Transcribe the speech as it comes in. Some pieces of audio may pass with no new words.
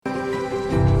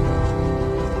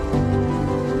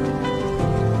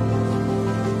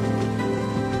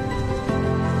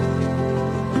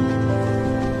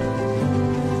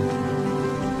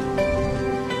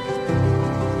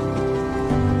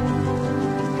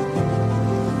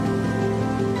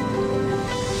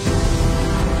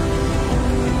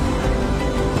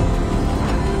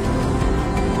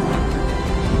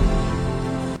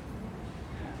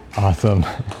Awesome.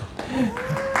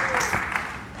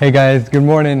 Hey guys, good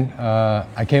morning.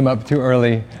 I came up too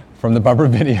early from the bumper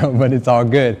video, but it's all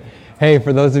good. Hey,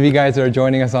 for those of you guys that are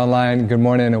joining us online, good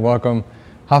morning and welcome.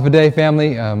 Half a Day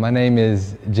family, my name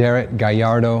is Jarrett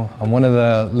Gallardo. I'm one of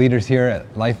the leaders here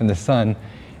at Life in the Sun,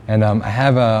 and I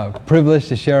have a privilege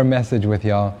to share a message with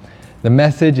y'all. The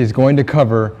message is going to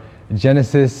cover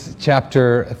Genesis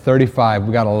chapter 35.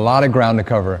 We got a lot of ground to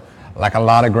cover, like a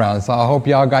lot of ground. So I hope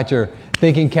y'all got your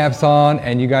thinking caps on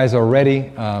and you guys are ready,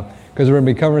 because we're going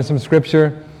to be covering some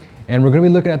scripture, and we're going to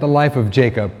be looking at the life of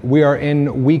Jacob. We are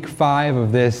in week 5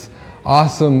 of this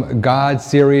awesome God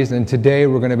series, and today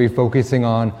we're going to be focusing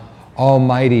on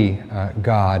Almighty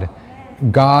God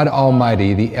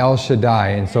Almighty, the El Shaddai.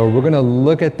 And so we're going to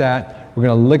look at that. We're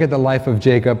going to look at the life of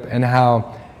Jacob and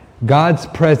how God's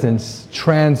presence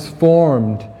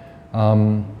transformed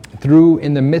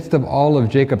in the midst of all of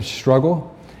Jacob's struggle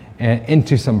and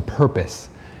into some purpose.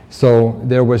 So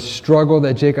there was struggle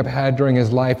that Jacob had during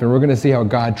his life, and we're going to see how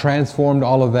God transformed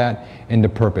all of that into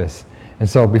purpose. And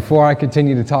so before I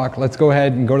continue to talk, let's go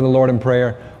ahead and go to the Lord in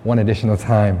prayer one additional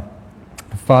time.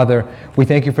 Father, we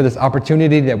thank you for this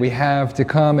opportunity that we have to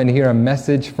come and hear a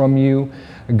message from you.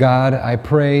 God, I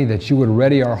pray that you would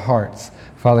ready our hearts.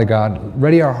 Father God,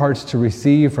 ready our hearts to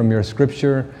receive from your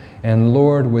scripture. And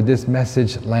Lord, would this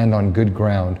message land on good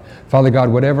ground. Father God,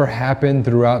 whatever happened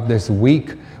throughout this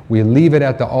week, we leave it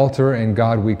at the altar, and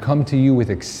God, we come to you with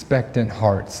expectant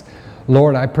hearts.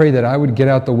 Lord, I pray that I would get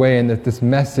out the way and that this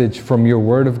message from your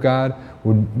word of God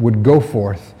would go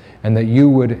forth, and that you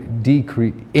would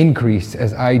increase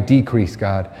as I decrease,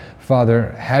 God.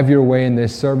 Father, have your way in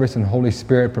this service, and Holy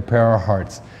Spirit, prepare our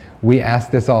hearts. We ask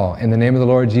this all in the name of the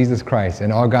Lord Jesus Christ.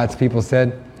 And all God's people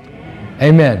said,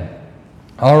 Amen.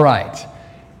 All right.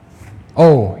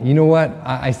 Oh, you know what?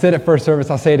 I said it first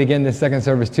service. I'll say it again this second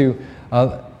service too.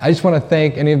 I just want to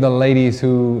thank any of the ladies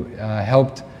who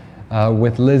helped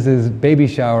with Liz's baby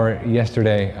shower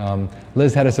yesterday.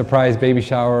 Liz had a surprise baby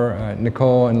shower.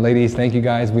 Nicole and ladies, thank you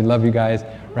guys. We love you guys.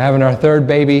 We're having our 3rd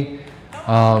baby.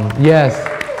 Yes.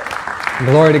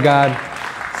 Glory to God.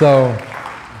 So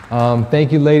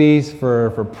thank you, ladies, for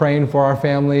praying for our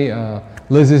family.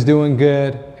 Liz is doing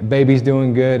good, baby's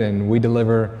doing good, and we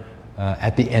deliver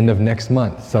at the end of next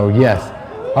month. So yes.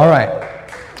 All right.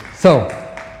 So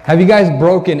have you guys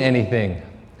broken anything?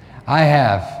 I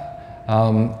have.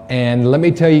 And let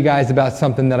me tell you guys about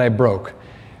something that I broke.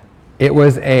 I'm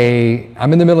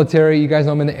in the military. You guys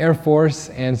know I'm in the Air Force.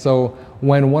 And so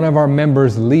when one of our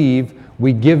members leave,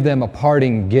 we give them a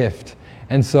parting gift.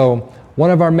 And so one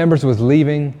of our members was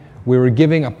leaving. We were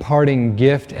giving a parting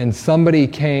gift, and somebody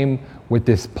came with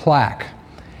this plaque.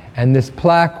 And this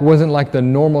plaque wasn't like the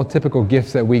normal typical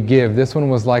gifts that we give. This one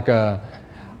was like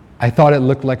I thought it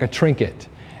looked like a trinket.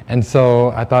 And so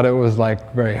I thought it was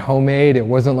like very homemade. It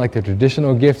wasn't like the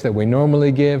traditional gifts that we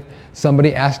normally give.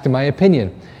 Somebody asked my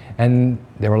opinion, and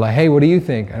they were like, hey, what do you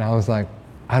think? And I was like,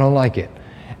 I don't like it.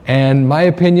 And my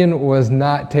opinion was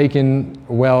not taken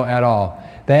well at all.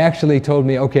 They actually told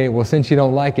me, okay, well, since you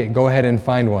don't like it, go ahead and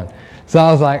find one. So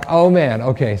I was like, oh man,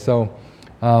 okay. So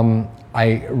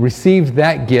I received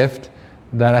that gift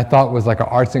that I thought was like an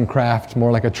arts and crafts, more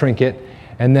like a trinket.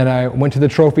 And then I went to the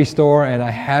trophy store, and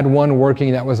I had one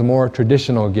working that was a more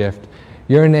traditional gift.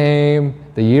 Your name,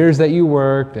 the years that you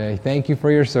worked, thank you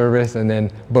for your service, and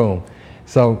then boom.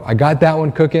 So I got that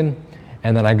one cooking,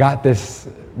 and then I got this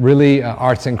really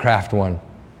arts and craft one.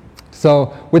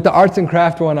 So with the arts and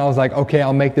craft one, I was like, okay,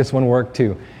 I'll make this one work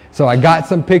too. So I got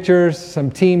some pictures,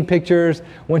 some team pictures,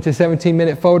 went to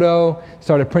 17-minute photo,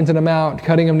 started printing them out,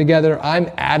 cutting them together. I'm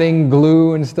adding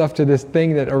glue and stuff to this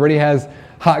thing that already has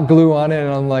hot glue on it, and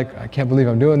I'm like, I can't believe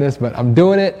I'm doing this, but I'm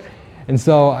doing it. And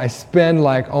so I spend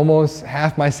like almost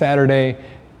half my Saturday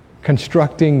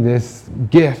constructing this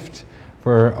gift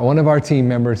for one of our team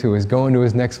members who is going to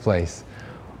his next place.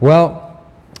 Well,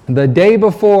 the day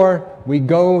before we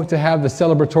go to have the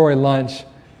celebratory lunch,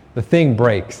 the thing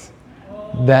breaks.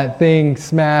 That thing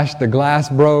smashed, the glass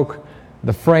broke,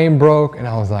 the frame broke, and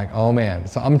I was like, oh man.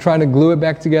 So I'm trying to glue it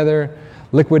back together,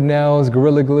 liquid nails,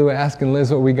 Gorilla Glue, asking Liz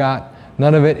what we got.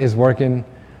 None of it is working.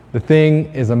 The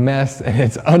thing is a mess, and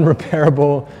it's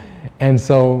unrepairable. And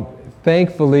so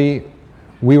thankfully,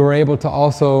 we were able to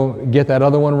also get that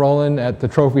other one rolling at the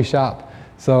trophy shop.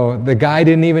 So the guy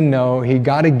didn't even know. He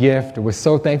got a gift, was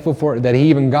so thankful for it that he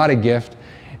even got a gift,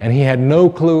 and he had no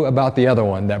clue about the other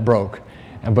one that broke.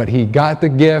 But he got the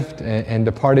gift and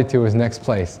departed to his next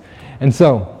place. And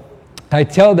so I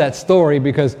tell that story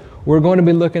because we're going to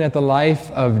be looking at the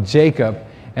life of Jacob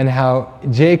and how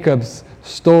Jacob's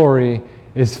story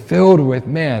is filled with,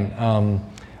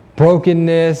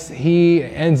 brokenness. He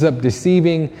ends up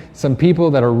deceiving some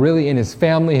people that are really in his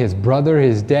family, his brother,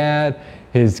 his dad.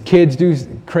 His kids do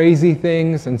crazy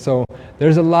things. And so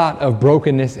there's a lot of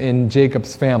brokenness in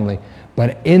Jacob's family.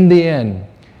 But in the end,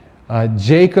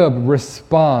 Jacob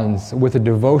responds with a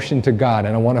devotion to God,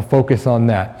 and I want to focus on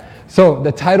that. So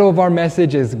the title of our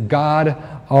message is God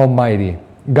Almighty.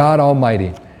 God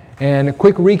Almighty. And a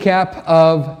quick recap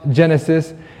of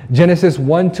Genesis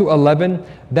 1 to 11,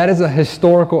 that is a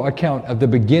historical account of the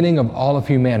beginning of all of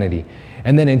humanity.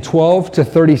 And then in 12 to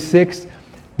 36,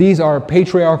 these are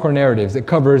patriarchal narratives. It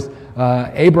covers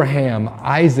Abraham,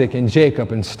 Isaac, and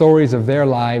Jacob, and stories of their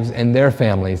lives and their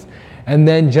families. And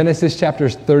then Genesis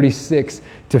chapters 36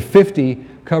 to 50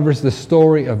 covers the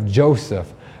story of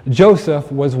Joseph.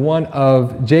 Joseph was one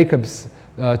of Jacob's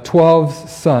 12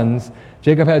 sons.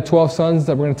 Jacob had 12 sons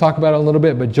that we're going to talk about in a little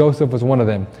bit, but Joseph was one of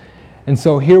them. And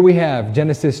so here we have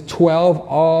Genesis 12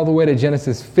 all the way to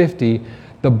Genesis 50.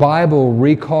 The Bible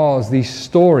recalls these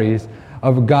stories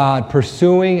of God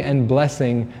pursuing and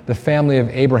blessing the family of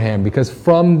Abraham, because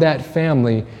from that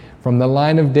family, from the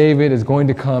line of David, is going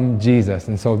to come Jesus.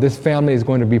 And so this family is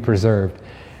going to be preserved.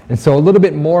 And so a little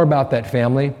bit more about that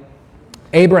family.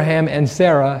 Abraham and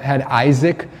Sarah had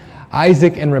Isaac.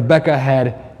 Isaac and Rebekah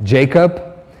had Jacob.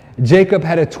 Jacob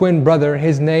had a twin brother.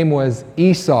 His name was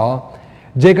Esau.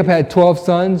 Jacob had 12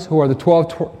 sons, who are the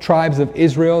 12 tribes of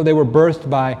Israel. They were birthed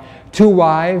by 2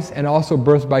 wives and also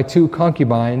birthed by 2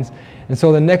 concubines. And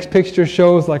so the next picture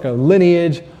shows like a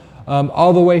lineage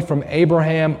all the way from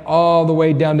Abraham all the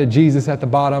way down to Jesus at the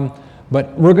bottom.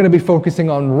 But we're going to be focusing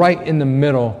on right in the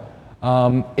middle,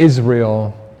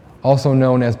 Israel, also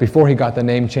known as, before he got the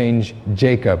name change,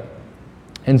 Jacob.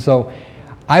 And so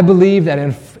I believe that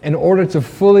in order to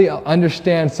fully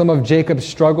understand some of Jacob's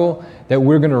struggle that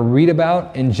we're going to read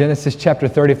about in Genesis chapter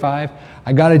 35,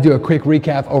 I got to do a quick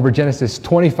recap over Genesis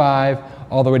 25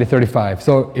 all the way to 35.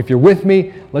 So if you're with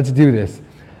me, let's do this.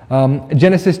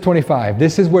 Genesis 25.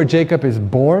 This is where Jacob is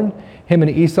born. Him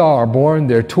and Esau are born.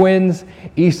 They're twins.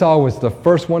 Esau was the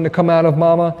first one to come out of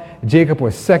mama. Jacob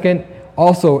was second.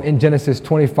 Also in Genesis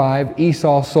 25,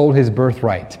 Esau sold his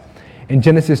birthright. In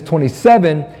Genesis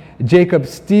 27, Jacob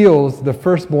steals the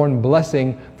firstborn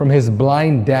blessing from his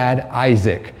blind dad,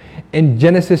 Isaac. In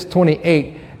Genesis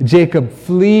 28, Jacob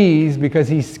flees because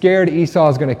he's scared Esau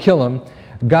is going to kill him.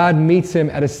 God meets him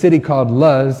at a city called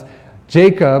Luz.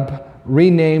 Jacob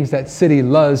renames that city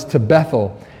Luz to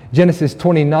Bethel. Genesis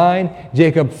 29,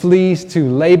 Jacob flees to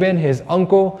Laban, his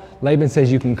uncle. Laban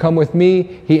says, "You can come with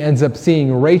me." He ends up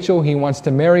seeing Rachel. He wants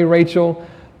to marry Rachel.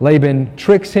 Laban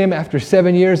tricks him after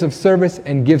 7 years of service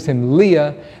and gives him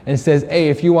Leah and says, "Hey,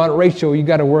 if you want Rachel, you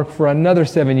got to work for another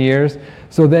 7 years."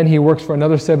 So then he works for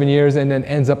another 7 years and then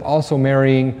ends up also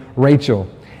marrying Rachel.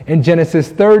 In Genesis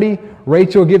 30,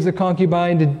 Rachel gives a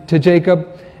concubine to Jacob,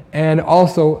 and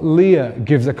also Leah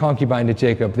gives a concubine to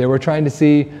Jacob. They were trying to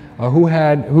see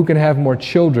who can have more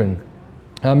children.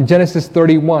 Genesis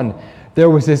 31, there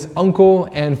was this uncle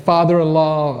and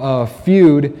father-in-law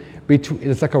feud.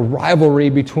 It's like a rivalry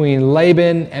between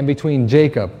Laban and between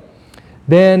Jacob.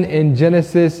 Then in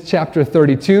Genesis chapter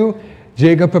 32,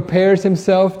 Jacob prepares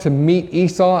himself to meet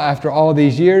Esau after all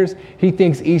these years. He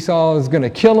thinks Esau is going to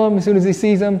kill him as soon as he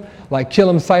sees him, like kill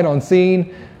him sight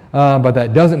unseen, but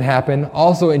that doesn't happen.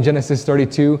 Also in Genesis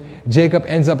 32, Jacob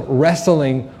ends up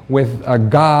wrestling with a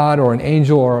god or an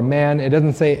angel or a man. It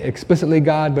doesn't say explicitly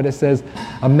God, but it says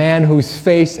a man whose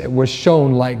face was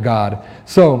shown like God.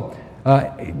 So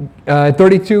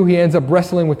 32, he ends up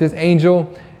wrestling with this angel.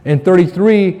 In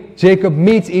 33, Jacob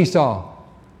meets Esau,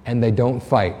 and they don't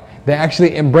fight. They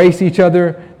actually embrace each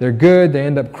other. They're good. They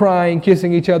end up crying,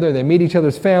 kissing each other. They meet each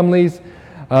other's families.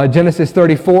 Genesis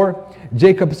 34,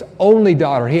 Jacob's only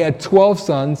daughter. He had 12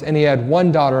 sons, and he had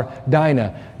one daughter,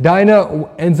 Dinah. Dinah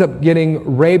ends up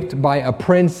getting raped by a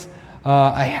prince,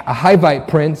 a Hivite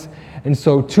prince. And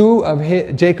so 2 of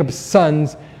Jacob's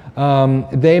sons,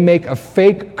 they make a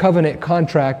fake covenant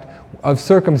contract of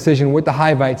circumcision with the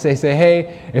Hivites. They say,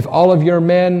 "Hey, if all of your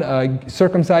men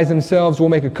circumcise themselves, we'll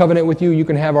make a covenant with you. You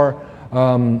can have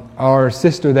our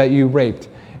sister that you raped."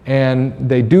 And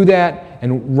they do that,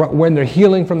 and when they're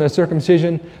healing from their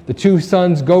circumcision, the 2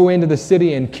 sons go into the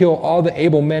city and kill all the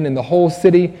able men in the whole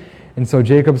city. And so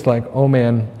Jacob's like, "Oh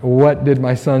man, what did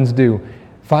my sons do?"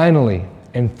 Finally,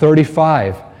 in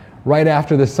 35, right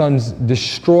after the sons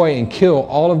destroy and kill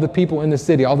all of the people in the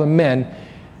city, all the men,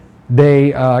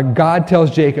 God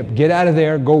tells Jacob, "Get out of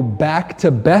there, go back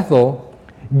to Bethel,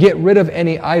 get rid of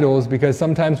any idols," because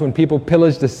sometimes when people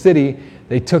pillaged the city,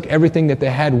 they took everything that they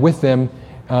had with them,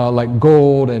 like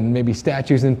gold and maybe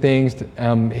statues and things.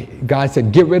 God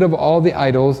said, "Get rid of all the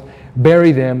idols,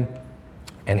 bury them,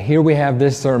 And here we have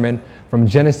this sermon from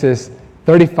Genesis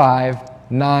 35,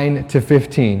 9 to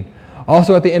 15.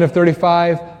 Also at the end of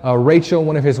 35, Rachel,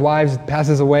 one of his wives,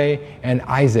 passes away, and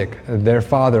Isaac, their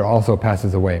father, also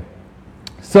passes away.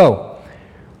 So,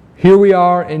 here we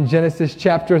are in Genesis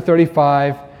chapter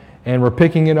 35, and we're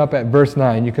picking it up at verse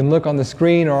 9. You can look on the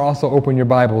screen or also open your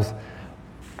Bibles.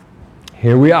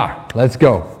 Here we are. Let's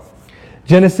go.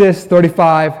 Genesis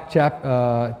 35,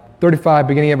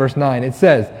 beginning at verse 9. It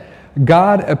says,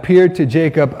 God appeared to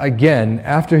Jacob again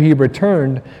after he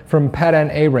returned from Paddan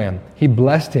Aram. He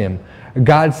blessed him.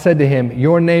 God said to him,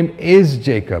 your name is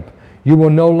Jacob. You will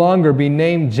no longer be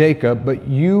named Jacob, but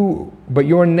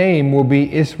your name will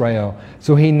be Israel.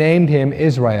 So he named him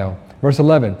Israel. Verse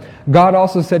 11, God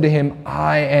also said to him,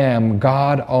 I am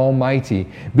God Almighty.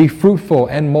 Be fruitful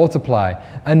and multiply.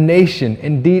 A nation,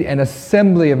 indeed an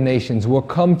assembly of nations, will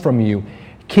come from you.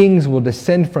 Kings will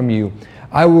descend from you.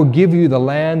 I will give you the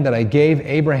land that I gave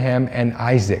Abraham and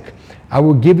Isaac. I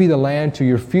will give you the land to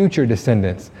your future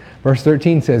descendants. Verse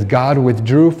 13 says, God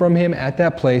withdrew from him at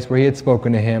that place where he had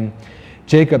spoken to him.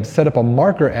 Jacob set up a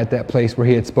marker at that place where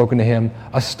he had spoken to him,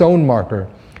 a stone marker.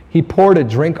 He poured a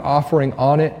drink offering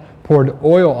on it, poured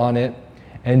oil on it,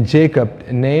 and Jacob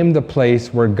named the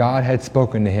place where God had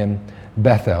spoken to him,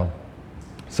 Bethel.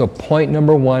 So point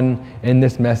number one in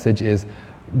this message is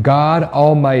God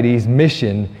Almighty's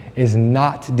mission is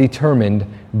not determined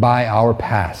by our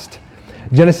past.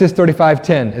 Genesis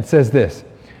 35:10, it says this,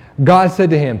 God said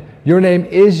to him, your name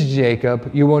is Jacob.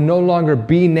 You will no longer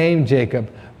be named Jacob,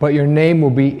 but your name will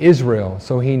be Israel.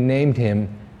 So he named him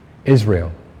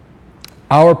Israel.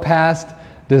 Our past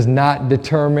does not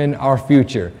determine our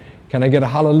future. Can I get a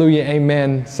hallelujah,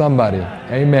 amen, somebody?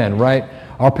 Amen, right?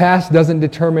 Our past doesn't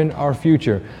determine our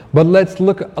future. But let's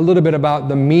look a little bit about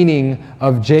the meaning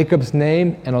of Jacob's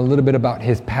name and a little bit about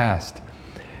his past.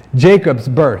 Jacob's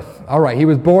birth. All right, he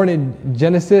was born in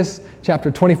Genesis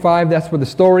chapter 25. That's where the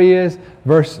story is.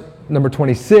 Verse number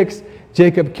 26.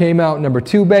 Jacob came out number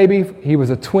 2 baby. He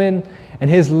was a twin. And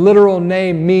his literal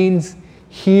name means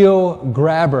heel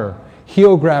grabber.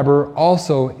 Heel grabber,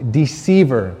 also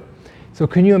deceiver. So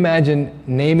can you imagine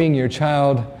naming your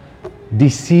child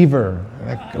deceiver?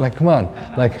 Like come on.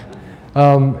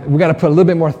 We got to put a little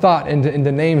bit more thought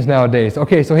into names nowadays.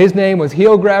 Okay, so his name was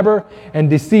heel grabber and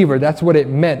deceiver. That's what it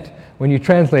meant when you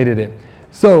translated it.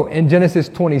 So in Genesis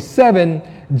 27,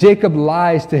 Jacob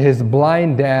lies to his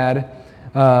blind dad,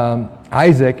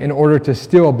 Isaac, in order to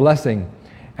steal a blessing.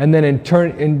 And then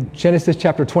in Genesis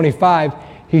chapter 25,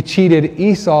 he cheated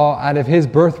Esau out of his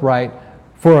birthright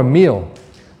for a meal.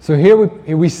 So here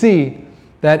we see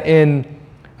that in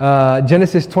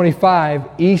Genesis 25,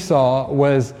 Esau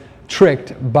was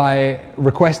tricked by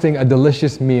requesting a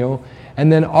delicious meal. And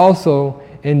then also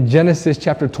in Genesis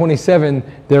chapter 27,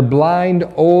 their blind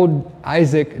old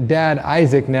dad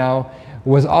Isaac now,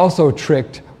 was also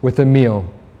tricked with a meal.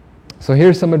 So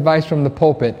here's some advice from the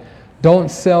pulpit. Don't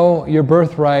sell your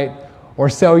birthright or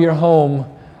sell your home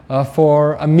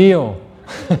for a meal.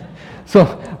 So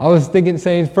I was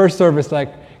saying first service,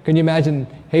 can you imagine,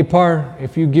 hey Par,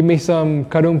 if you give me some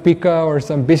karung pika or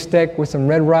some bistec with some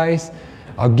red rice,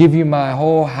 I'll give you my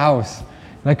whole house.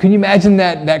 Can you imagine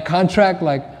that contract?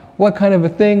 What kind of a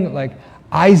thing?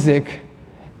 Isaac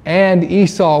and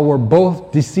Esau were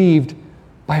both deceived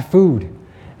by food.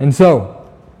 And so,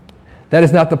 that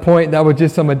is not the point. That was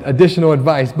just some additional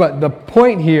advice. But the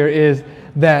point here is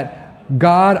that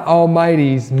God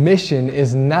Almighty's mission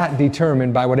is not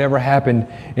determined by whatever happened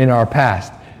in our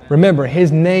past. Remember,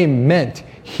 his name meant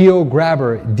heel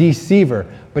grabber, deceiver.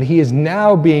 But he is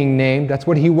now being named, that's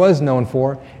what he was known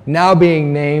for, now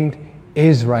being named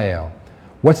Israel.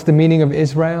 What's the meaning of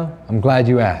Israel? I'm glad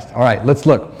you asked. All right, let's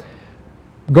look.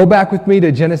 Go back with me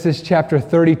to Genesis chapter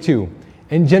 32.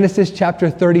 In Genesis chapter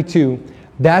 32,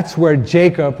 that's where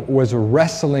Jacob was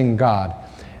wrestling God.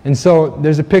 And so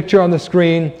there's a picture on the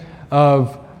screen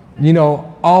of,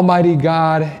 Almighty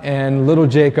God and little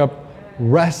Jacob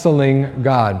wrestling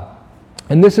God.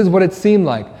 And this is what it seemed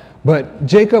like. But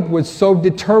Jacob was so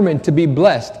determined to be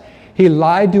blessed. He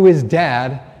lied to his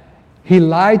dad. He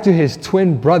lied to his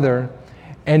twin brother.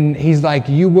 And he's like,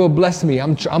 you will bless me.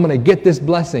 I'm going to get this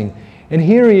blessing. And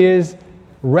here he is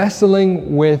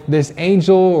wrestling with this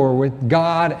angel or with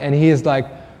God. And he is like,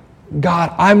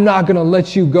 God, I'm not going to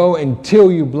let you go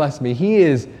until you bless me. He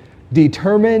is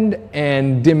determined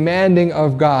and demanding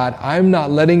of God. I'm not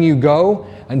letting you go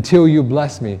until you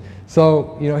bless me.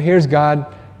 So, here's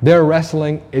God. They're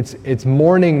wrestling. It's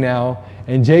morning now.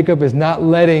 And Jacob is not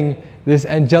letting this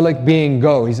angelic being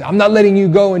go. I'm not letting you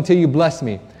go until you bless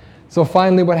me. So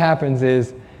finally what happens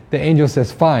is the angel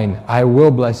says, fine, I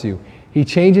will bless you. He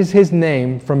changes his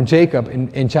name from Jacob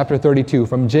in chapter 32,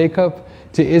 from Jacob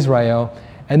to Israel,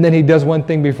 and then he does one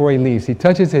thing before he leaves. He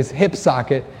touches his hip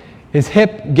socket, his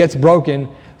hip gets broken,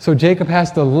 so Jacob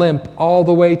has to limp all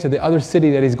the way to the other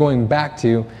city that he's going back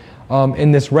to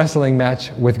in this wrestling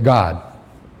match with God.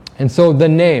 And so the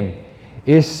name,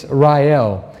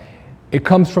 Israel, it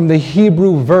comes from the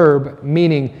Hebrew verb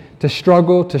meaning to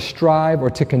struggle, to strive, or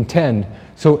to contend.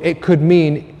 So it could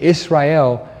mean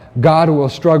Israel, God will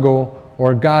struggle,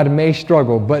 or God may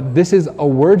struggle. But this is a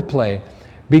wordplay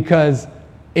because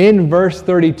in verse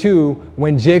 32,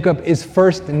 when Jacob is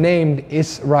first named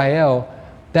Israel,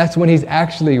 that's when he's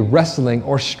actually wrestling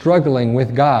or struggling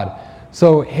with God.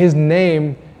 So his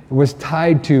name was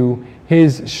tied to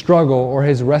his struggle or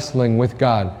his wrestling with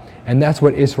God. And that's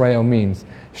what Israel means,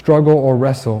 struggle or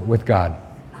wrestle with God.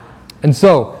 And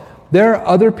so there are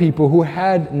other people who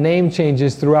had name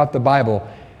changes throughout the Bible.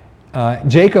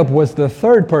 Jacob was the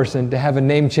third person to have a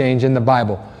name change in the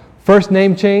Bible. First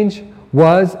name change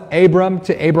was Abram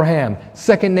to Abraham.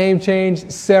 Second name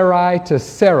change, Sarai to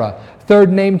Sarah.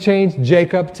 Third name change,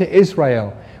 Jacob to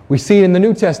Israel. We see it in the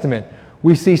New Testament.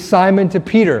 We see Simon to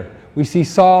Peter. We see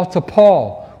Saul to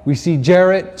Paul. We see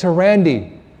Jarrett to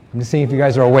Randy. I'm just seeing if you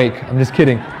guys are awake. I'm just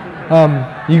kidding.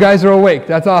 You guys are awake.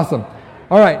 That's awesome.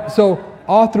 All right, so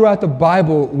all throughout the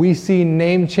Bible, we see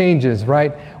name changes,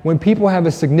 right? When people have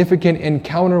a significant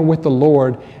encounter with the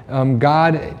Lord,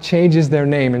 God changes their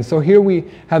name. And so here we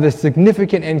have a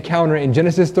significant encounter in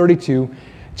Genesis 32.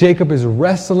 Jacob is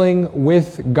wrestling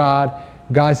with God.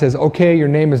 God says, okay, your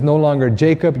name is no longer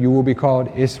Jacob. You will be called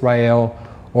Israel,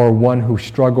 or one who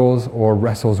struggles or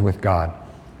wrestles with God.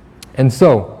 And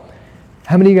so,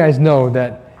 how many of you guys know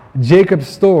that Jacob's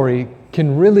story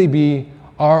can really be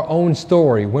our own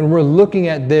story? When we're looking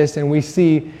at this and we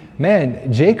see,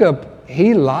 man, Jacob,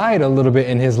 he lied a little bit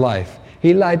in his life.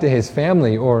 He lied to his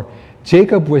family, or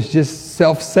Jacob was just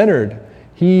self-centered.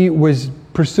 He was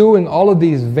pursuing all of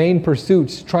these vain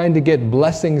pursuits, trying to get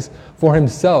blessings for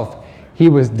himself. He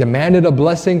was demanded a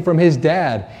blessing from his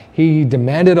dad. He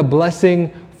demanded a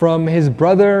blessing from his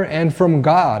brother and from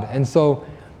God. And so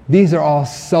these are all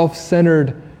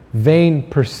self-centered, vain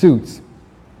pursuits.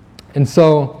 And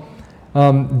so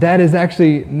that is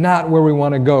actually not where we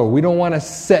want to go. We don't want to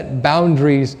set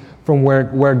boundaries from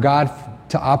where God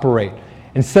to operate.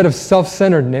 Instead of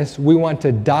self-centeredness, we want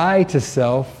to die to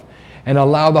self and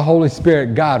allow the Holy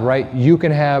Spirit, God, right? You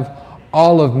can have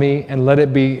all of me and let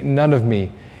it be none of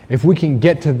me. If we can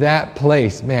get to that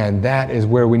place, man, that is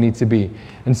where we need to be.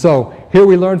 And so here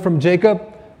we learn from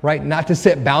Jacob, right? Not to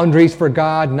set boundaries for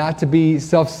God, not to be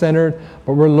self-centered,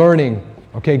 but we're learning,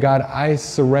 okay, God, I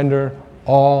surrender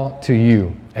all to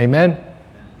you. Amen?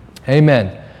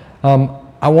 Amen.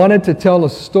 I wanted to tell a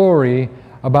story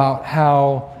about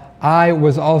how I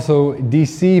was also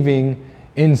deceiving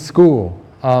in school.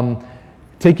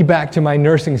 Take you back to my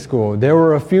nursing school. There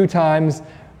were a few times,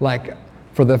 like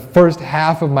for the first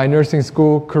half of my nursing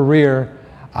school career,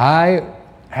 I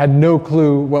had no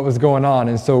clue what was going on.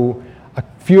 And so a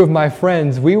few of my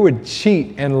friends, we would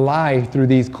cheat and lie through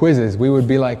these quizzes. We would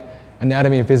be like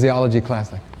anatomy and physiology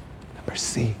class, like number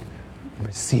C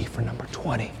for number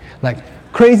 20. Like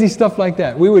crazy stuff like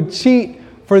that. We would cheat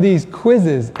for these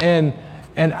quizzes, and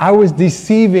I was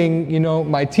deceiving,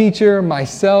 my teacher,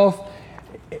 myself.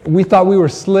 We thought we were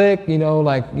slick,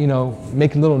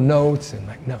 making little notes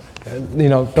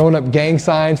and throwing up gang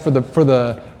signs for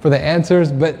the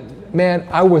answers. But man,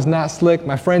 I was not slick.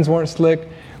 My friends weren't slick.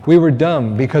 We were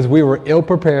dumb because we were ill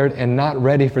prepared and not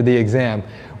ready for the exam.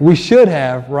 We should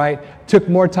have, right, took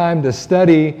more time to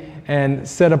study and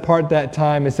set apart that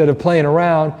time instead of playing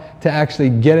around to actually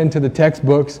get into the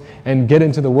textbooks and get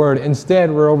into the Word.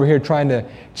 Instead, we're over here trying to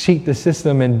cheat the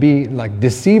system and be like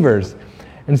deceivers.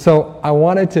 And so I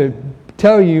wanted to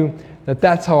tell you that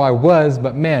that's how I was,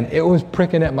 but man, it was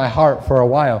pricking at my heart for a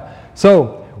while.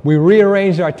 So we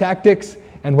rearranged our tactics,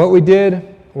 and what we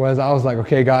did was I was like,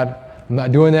 okay, God, I'm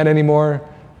not doing that anymore.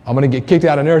 I'm going to get kicked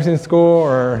out of nursing school,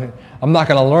 or I'm not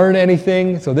going to learn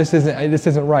anything, so this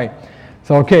isn't right.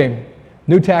 So, okay,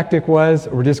 new tactic was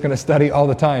we're just going to study all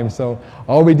the time. So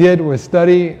all we did was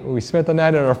study. We spent the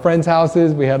night at our friends'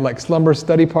 houses. We had like slumber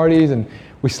study parties, and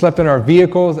we slept in our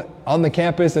vehicles on the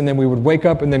campus, and then we would wake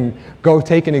up and then go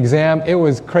take an exam. It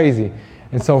was crazy.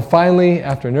 And so finally,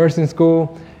 after nursing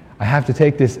school, I have to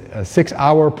take this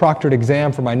 6-hour proctored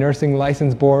exam for my nursing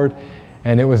license board,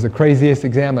 and it was the craziest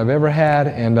exam I've ever had,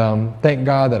 and thank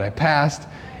God that I passed.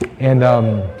 And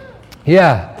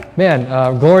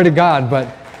glory to God.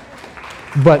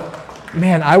 But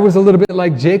man, I was a little bit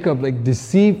like Jacob, like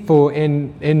deceitful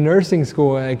in nursing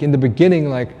school. Like in the beginning,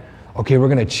 like, okay, we're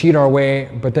going to cheat our way,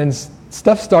 but then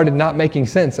stuff started not making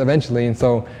sense eventually. And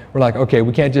so we're like, okay,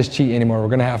 we can't just cheat anymore. We're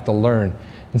going to have to learn.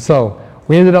 And so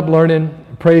we ended up learning.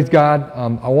 Praise God.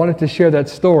 I wanted to share that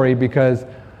story because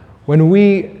when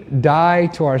we die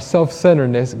to our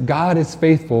self-centeredness, God is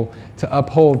faithful to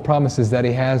uphold promises that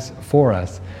He has for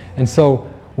us. And so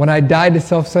when I died to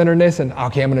self-centeredness and,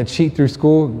 okay, I'm going to cheat through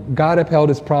school, God upheld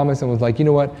His promise and was like, you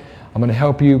know what? I'm going to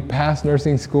help you pass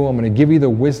nursing school. I'm going to give you the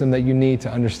wisdom that you need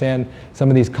to understand some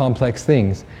of these complex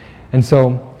things. And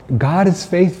so God is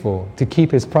faithful to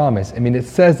keep His promise. I mean, it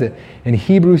says it in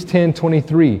Hebrews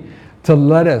 10:23, to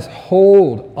let us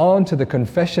hold on to the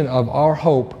confession of our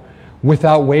hope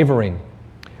without wavering,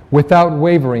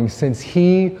 since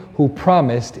He who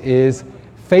promised is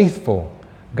faithful.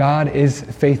 God is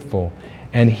faithful,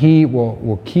 and He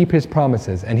will keep His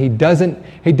promises. And He doesn't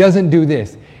do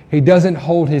this. He doesn't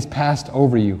hold His past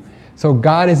over you. So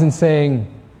God isn't saying,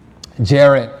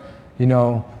 Jarrett,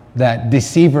 that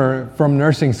deceiver from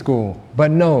nursing school. But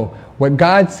no, what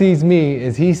God sees me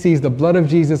is He sees the blood of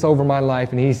Jesus over my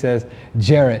life, and He says,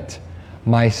 Jarrett,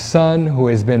 my son who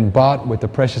has been bought with the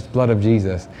precious blood of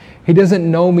Jesus. He doesn't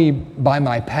know me by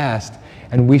my past,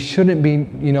 and we shouldn't be,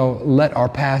 let our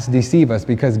past deceive us,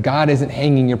 because God isn't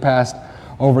hanging your past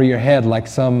over your head like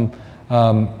some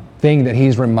thing that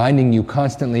He's reminding you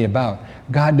constantly about.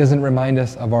 God doesn't remind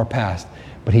us of our past,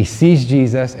 but He sees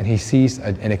Jesus and He sees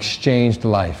an exchanged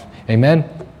life. Amen?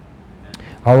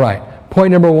 All right.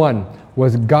 Point number 1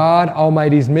 was God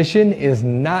Almighty's mission is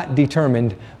not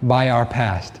determined by our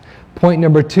past. Point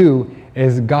number 2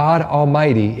 is God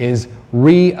Almighty is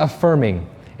reaffirming.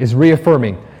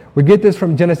 We get this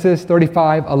from Genesis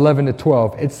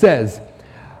 35:11-12. It says,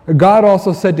 God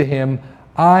also said to him,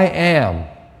 I am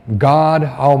God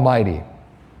Almighty.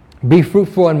 Be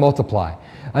fruitful and multiply.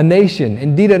 A nation,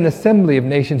 indeed an assembly of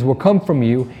nations, will come from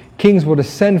you. Kings will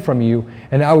descend from you,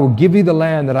 and I will give you the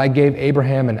land that I gave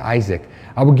Abraham and Isaac.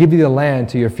 I will give you the land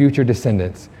to your future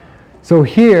descendants. So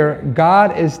here,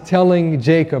 God is telling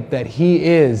Jacob that He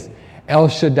is El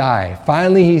Shaddai.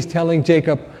 Finally, He's telling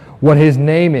Jacob what His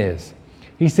name is.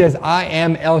 He says, I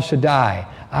am El Shaddai.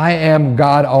 I am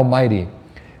God Almighty.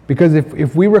 Because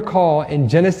if we recall in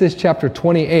Genesis chapter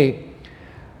 28,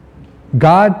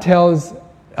 God tells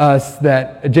us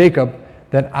that, Jacob,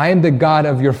 that I am the God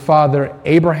of your father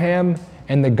Abraham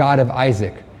and the God of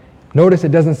Isaac. Notice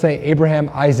it doesn't say Abraham,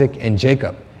 Isaac, and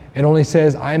Jacob. It only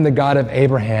says, I am the God of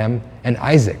Abraham and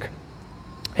Isaac.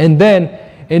 And then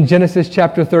in Genesis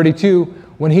chapter 32,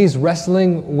 when he's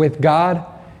wrestling with God,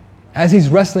 as he's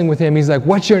wrestling with Him, he's like,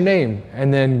 what's your name?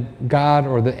 And then God,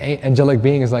 or the angelic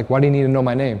being, is like, why do you need to know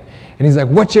my name? And he's like,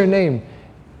 what's your name?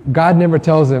 God never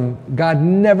tells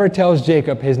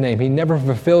Jacob his name. He never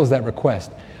fulfills that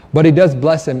request. But He does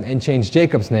bless him and change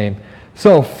Jacob's name.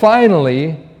 So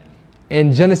finally,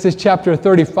 in Genesis chapter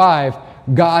 35,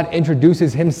 God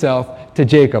introduces Himself to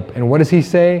Jacob. And what does He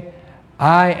say?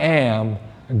 I am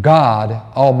God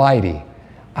Almighty.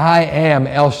 I am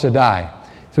El Shaddai.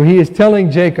 So He is telling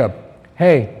Jacob,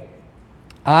 hey,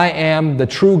 I am the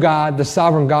true God, the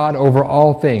sovereign God over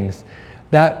all things.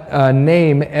 That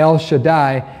name, El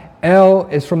Shaddai, El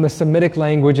is from the Semitic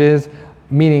languages,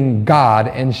 meaning God,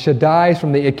 and Shaddai is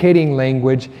from the Akkadian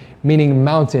language, meaning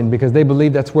mountain, because they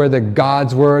believe that's where the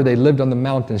gods were. They lived on the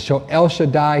mountains. So El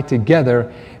Shaddai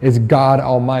together is God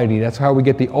Almighty. That's how we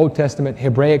get the Old Testament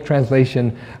Hebraic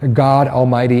translation, God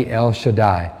Almighty El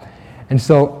Shaddai. And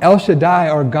so El Shaddai,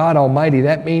 or God Almighty,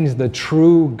 that means the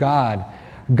true God.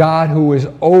 God who is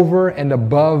over and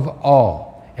above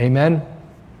all. Amen?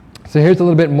 So here's a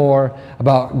little bit more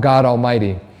about God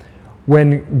Almighty.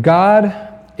 When God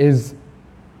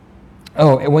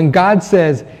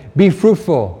says, be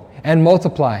fruitful and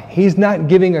multiply, He's not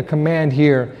giving a command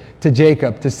here to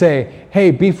Jacob to say,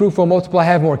 hey, be fruitful, multiply,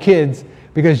 have more kids,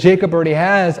 because Jacob already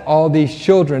has all these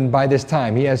children by this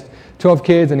time. He has 12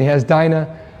 kids and he has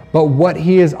Dinah. But what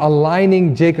He is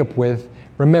aligning Jacob with,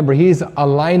 remember, He's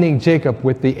aligning Jacob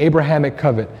with the Abrahamic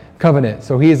covenant.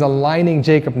 So He is aligning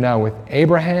Jacob now with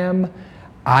Abraham,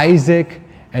 Isaac,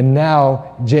 and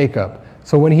now Jacob.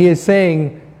 So when He is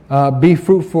saying, be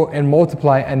fruitful and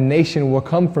multiply, a nation will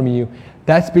come from you,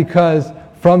 that's because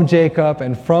from Jacob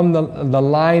and from the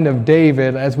line of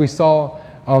David, as we saw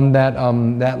on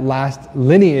that last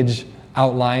lineage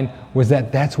outline, was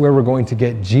that's where we're going to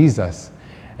get Jesus.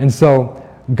 And so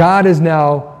God is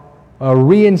now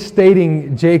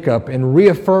reinstating Jacob and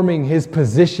reaffirming his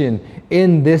position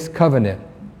in this covenant.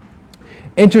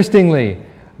 Interestingly,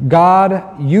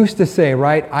 God used to say,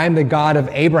 right, I'm the God of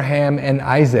Abraham and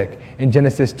Isaac in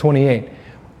Genesis 28.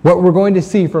 What we're going to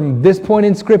see from this point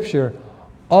in Scripture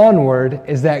onward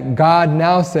is that God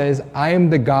now says, I am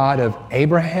the God of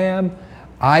Abraham,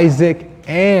 Isaac,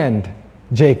 and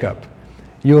Jacob.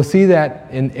 You'll see that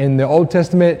in the Old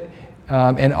Testament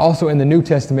and also in the New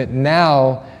Testament.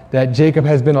 Now that Jacob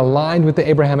has been aligned with the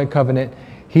Abrahamic covenant,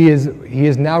 he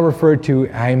is now referred to,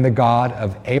 I am the God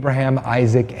of Abraham,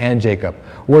 Isaac, and Jacob.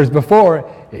 Whereas before,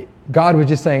 God was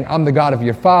just saying, I'm the God of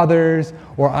your fathers,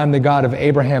 or I'm the God of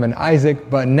Abraham and Isaac.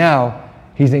 But now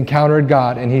he's encountered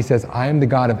God and he says, I am the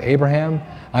God of Abraham,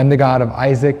 I'm the God of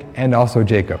Isaac, and also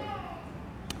Jacob.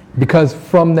 Because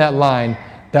from that line,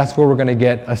 that's where we're going to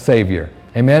get a Savior.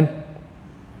 Amen?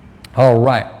 All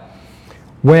right.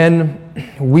 When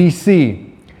we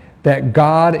see that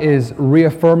God is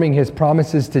reaffirming his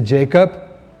promises to Jacob,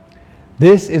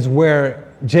 this is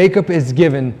where Jacob is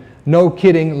given, no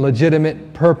kidding,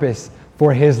 legitimate purpose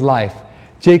for his life.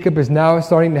 Jacob is now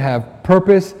starting to have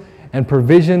purpose and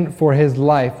provision for his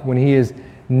life when he is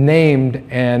named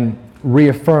and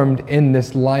reaffirmed in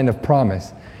this line of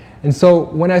promise. And so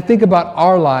when I think about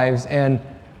our lives and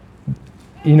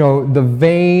the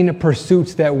vain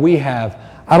pursuits that we have,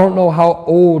 I don't know how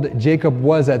old Jacob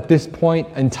was at this point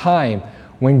in time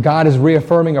when God is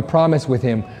reaffirming a promise with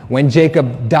him, when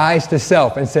Jacob dies to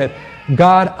self and said,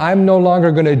 God, I'm no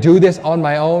longer going to do this on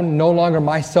my own, no longer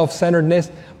my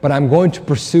self-centeredness, but I'm going to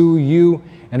pursue you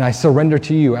and I surrender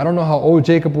to you. I don't know how old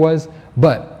Jacob was,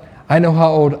 but I know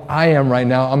how old I am right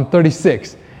now. I'm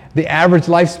 36. The average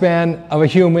lifespan of a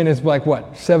human is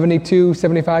 72,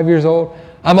 75 years old?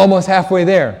 I'm almost halfway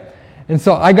there. And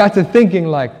so I got to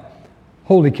thinking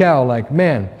holy cow,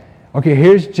 man, okay,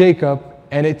 here's Jacob,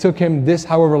 and it took him this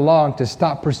however long to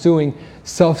stop pursuing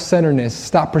self-centeredness,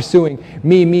 stop pursuing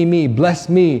me, bless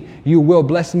me, you will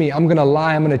bless me, I'm going to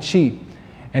lie, I'm going to cheat.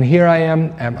 And here I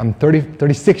am, I'm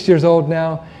 36 years old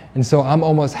now, and so I'm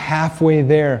almost halfway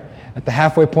there, at the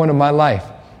halfway point of my life.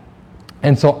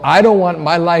 And so I don't want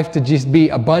my life to just be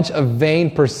a bunch of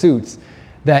vain pursuits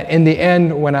that in the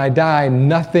end, when I die,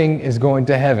 nothing is going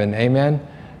to heaven. Amen?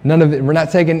 None of it. We're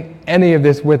not taking any of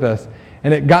this with us.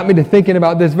 And it got me to thinking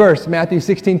about this verse, Matthew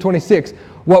 16:26.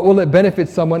 What will it benefit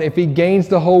someone if he gains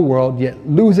the whole world, yet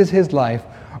loses his life?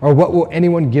 Or what will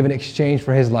anyone give in exchange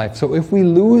for his life? So if we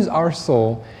lose our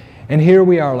soul, and here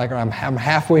we are, I'm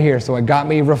halfway here, so it got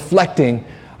me reflecting,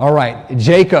 all right,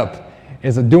 Jacob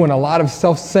is doing a lot of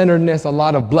self-centeredness, a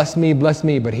lot of bless me,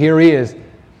 but here he is.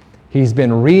 He's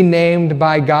been renamed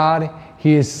by God.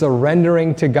 He is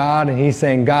surrendering to God, and he's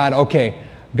saying, God, okay,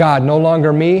 God, no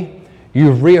longer me.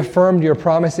 You've reaffirmed your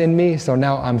promise in me, so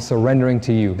now I'm surrendering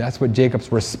to you. That's what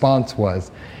Jacob's response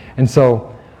was. And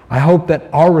so I hope that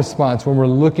our response when we're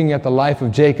looking at the life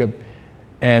of Jacob,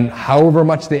 and however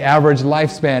much the average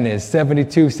lifespan is,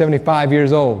 72, 75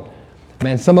 years old,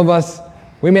 man, some of us,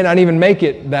 we may not even make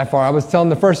it that far. I was telling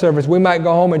the first service, we might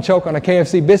go home and choke on a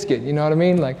KFC biscuit, you know what I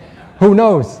mean? Who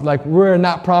knows? We're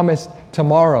not promised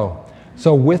tomorrow.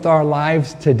 So with our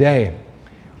lives today,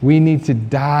 we need to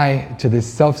die to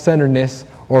this self-centeredness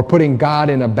or putting God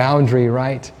in a boundary,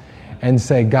 right? And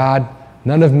say, God,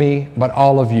 none of me, but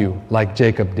all of you, like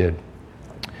Jacob did.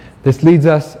 This leads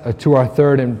us to our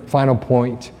third and final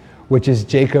point, which is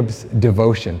Jacob's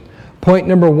devotion. Point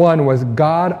number 1 was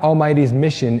God Almighty's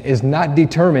mission is not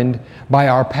determined by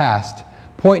our past.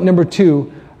 Point number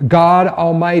 2, God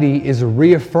Almighty is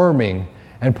reaffirming.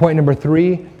 And point number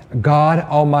 3, God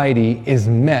Almighty is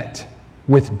met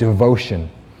with devotion.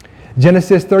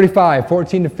 Genesis 35,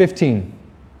 14 to 15.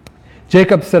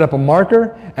 Jacob set up a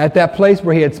marker at that place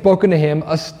where he had spoken to him,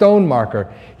 a stone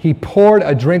marker. He poured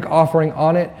a drink offering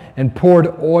on it and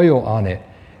poured oil on it.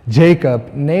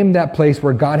 Jacob named that place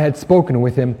where God had spoken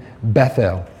with him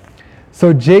Bethel.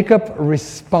 So Jacob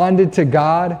responded to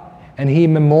God and he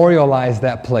memorialized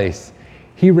that place.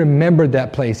 He remembered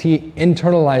that place. He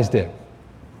internalized it.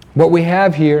 What we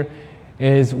have here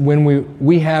is when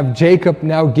we have Jacob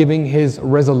now giving his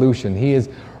resolution. He is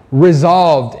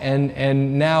resolved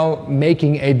and now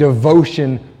making a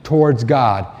devotion towards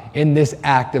God in this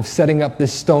act of setting up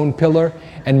this stone pillar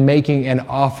and making an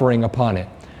offering upon it.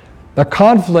 The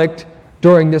conflict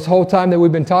during this whole time that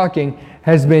we've been talking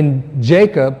has been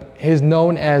Jacob is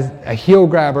known as a heel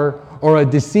grabber or a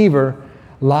deceiver,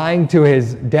 lying to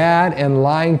his dad and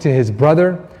lying to his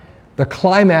brother. The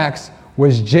climax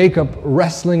was Jacob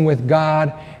wrestling with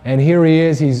God, and here he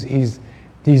is,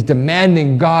 he's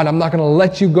demanding, God, I'm not going to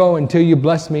let you go until you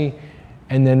bless me.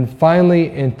 And then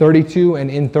finally in 32 and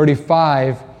in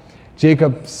 35,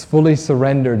 Jacob's fully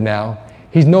surrendered now.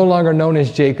 He's no longer known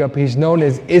as Jacob, he's known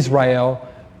as Israel,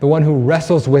 the one who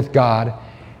wrestles with God.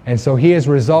 And so he is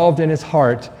resolved in his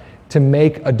heart to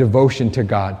make a devotion to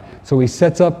God. So he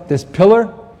sets up this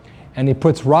pillar and he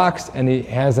puts rocks and he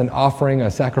has an offering,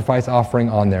 a sacrifice offering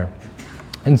on there.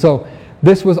 And so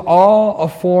This was all a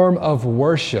form of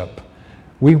worship.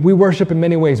 We worship in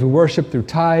many ways. We worship through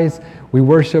tithes, we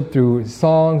worship through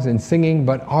songs and singing,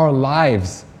 but our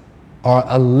lives are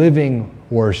a living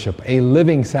worship, a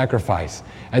living sacrifice,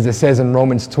 as it says in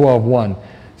Romans 12:1.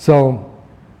 So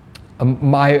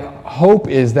my hope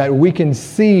is that we can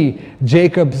see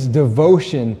Jacob's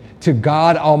devotion to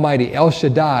God Almighty, El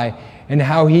Shaddai, and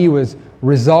how he was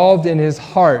resolved in his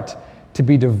heart to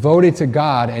be devoted to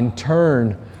God and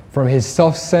turn from his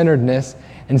self-centeredness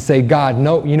and say, God,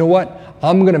 no, you know what?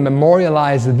 I'm going to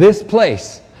memorialize this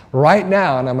place right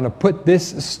now, and I'm going to put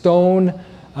this stone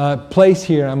place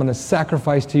here, and I'm going to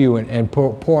sacrifice to you and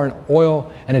pour an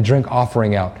oil and a drink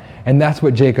offering out. And that's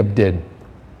what Jacob did.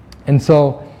 And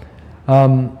so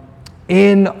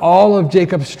in all of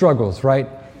Jacob's struggles, right,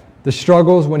 the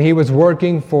struggles when he was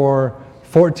working for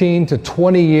 14 to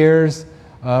 20 years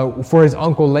for his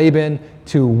uncle Laban,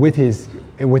 to with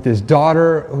his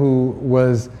daughter who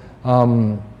was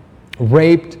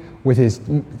raped, with his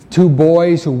 2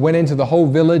 boys who went into the whole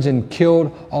village and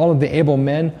killed all of the able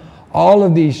men, all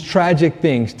of these tragic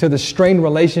things, to the strained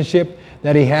relationship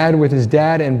that he had with his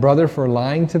dad and brother for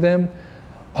lying to them,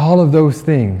 all of those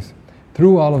things,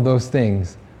 through all of those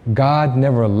things, God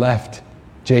never left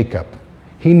Jacob.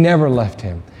 He never left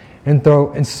him. And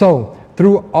so,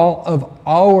 through all of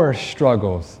our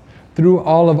struggles, through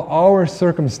all of our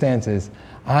circumstances,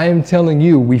 I am telling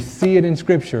you, we see it in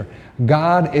Scripture,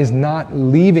 God is not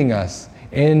leaving us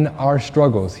in our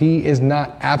struggles. He is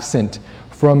not absent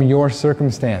from your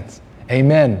circumstance.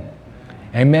 Amen.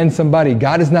 Amen, somebody.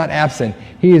 God is not absent.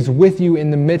 He is with you in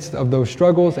the midst of those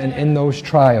struggles and in those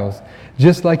trials,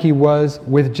 just like he was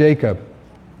with Jacob.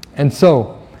 And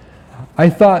so, I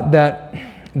thought that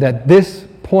this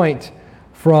point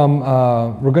from,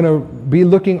 we're going to be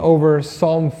looking over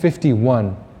Psalm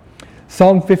 51.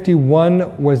 Psalm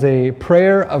 51 was a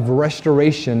prayer of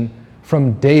restoration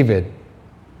from David.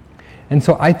 And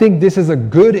so I think this is a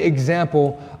good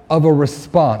example of a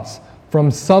response from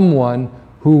someone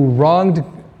who wronged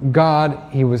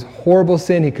God. He was horrible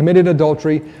sin. He committed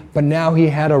adultery, but now he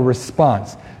had a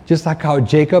response. Just like how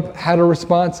Jacob had a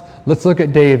response, let's look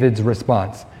at David's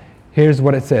response. Here's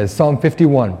what it says, Psalm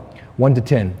 51, 1 to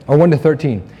 10, or 1 to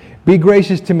 13. Be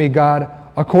gracious to me, God,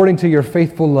 according to your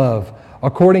faithful love,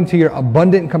 according to your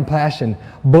abundant compassion.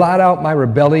 Blot out my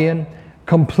rebellion,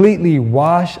 completely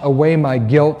wash away my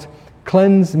guilt.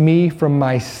 Cleanse me from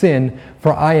my sin,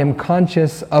 for I am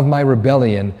conscious of my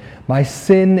rebellion. My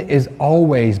sin is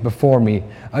always before me.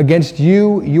 Against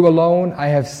you, you alone, I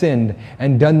have sinned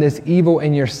and done this evil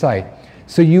in your sight.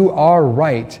 So you are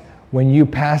right when you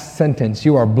pass sentence.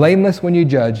 You are blameless when you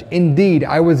judge. Indeed,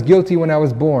 I was guilty when I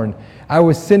was born. I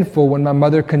was sinful when my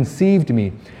mother conceived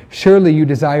me. Surely you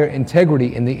desire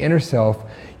integrity in the inner self.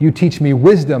 You teach me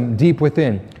wisdom deep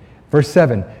within. Verse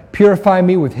 7, purify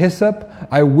me with hyssop.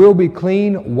 I will be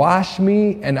clean. Wash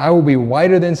me, and I will be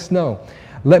whiter than snow.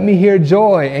 Let me hear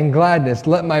joy and gladness.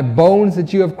 Let my bones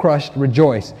that you have crushed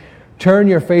rejoice. Turn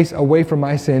your face away from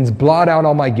my sins. Blot out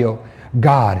all my guilt.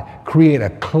 God, create a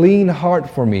clean heart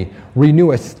for me.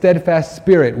 Renew a steadfast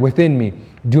spirit within me.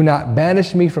 Do not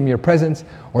banish me from your presence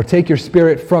or take your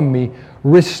spirit from me.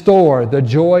 Restore the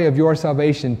joy of your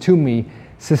salvation to me.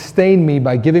 Sustain me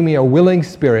by giving me a willing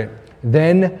spirit.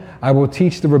 Then I will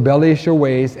teach the rebellious your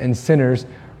ways, and sinners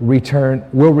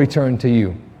will return to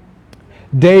you.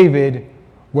 David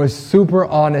was super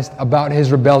honest about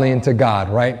his rebellion to God,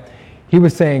 right? He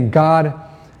was saying, God,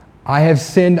 I have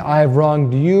sinned, I have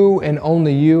wronged you and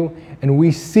only you. And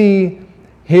we see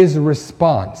his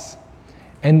response.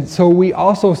 And so we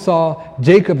also saw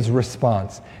Jacob's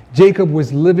response. Jacob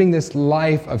was living this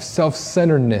life of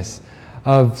self-centeredness,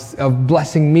 of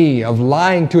blessing me, of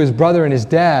lying to his brother and his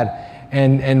dad,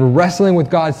 and wrestling with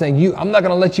God, saying, I'm not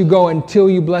going to let you go until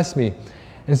you bless me.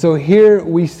 And so here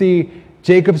we see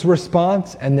Jacob's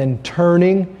response, and then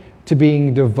turning to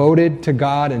being devoted to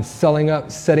God and setting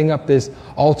up this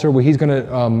altar where he's going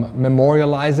to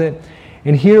memorialize it.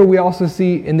 And here we also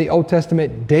see in the Old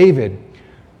Testament David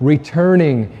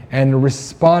returning and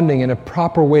responding in a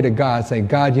proper way to God, saying,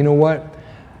 God, you know what?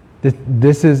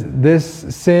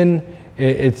 This sin,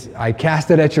 I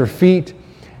cast it at your feet,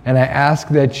 and I ask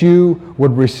that you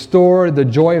would restore the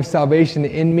joy of salvation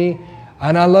in me.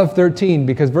 And I love 13,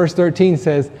 because verse 13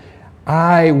 says,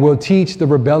 I will teach the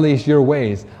rebellious your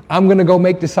ways. I'm going to go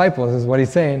make disciples, is what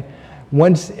he's saying.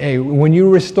 When you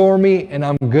restore me and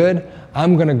I'm good,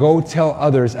 I'm going to go tell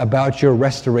others about your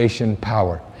restoration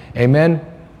power. Amen?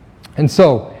 And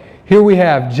so, here we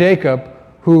have Jacob,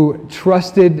 who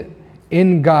trusted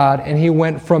in God, and he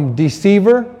went from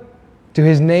deceiver to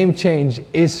his name change,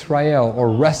 Israel,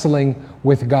 or wrestling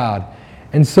with God.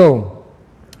 And so,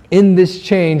 in this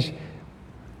change,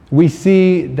 we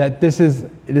see that this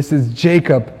is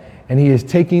Jacob, and he is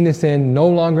taking this in, no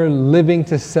longer living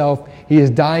to self. He is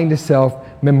dying to self,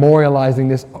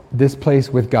 memorializing this place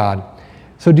with God.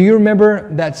 So do you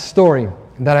remember that story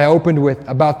that I opened with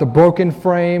about the broken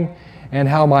frame and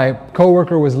how my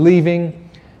coworker was leaving?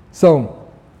 So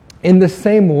in the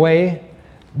same way,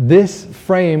 this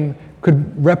frame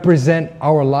could represent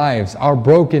our lives, our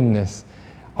brokenness,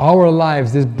 our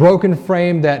lives, this broken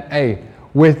frame that, hey,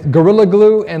 with Gorilla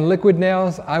Glue and liquid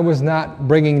nails, I was not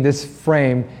bringing this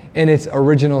frame in its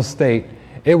original state.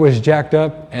 It was jacked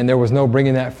up and there was no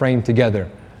bringing that frame together.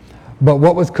 But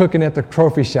what was cooking at the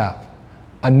trophy shop?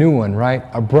 A new one, right?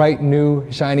 A bright,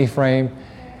 new, shiny frame.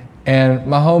 And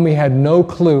my homie had no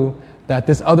clue that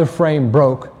this other frame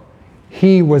broke.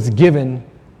 He was given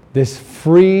this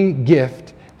free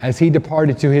gift as he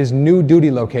departed to his new duty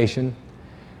location,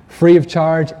 free of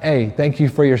charge. Hey, thank you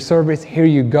for your service. Here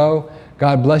you go.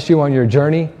 God bless you on your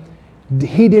journey.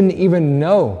 He didn't even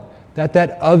know that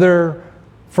other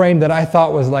frame that I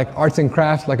thought was like arts and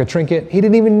crafts, like a trinket, he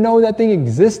didn't even know that thing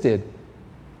existed.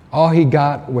 All he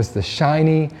got was the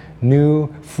shiny,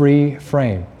 new, free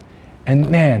frame. And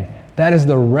man, that is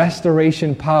the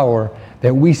restoration power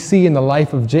that we see in the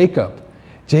life of Jacob.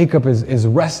 Jacob is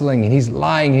wrestling and he's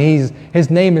lying. His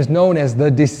name is known as the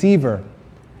deceiver.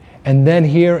 And then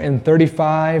here in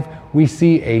 35, we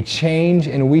see a change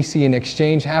and we see an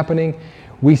exchange happening.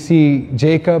 We see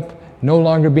Jacob no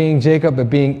longer being Jacob, but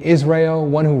being Israel,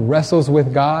 one who wrestles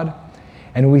with God.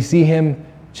 And we see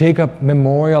Jacob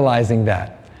memorializing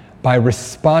that by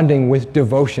responding with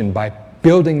devotion, by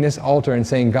building this altar and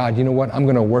saying, God, you know what? I'm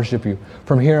going to worship you.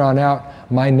 From here on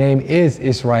out, my name is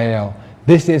Israel.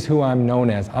 This is who I'm known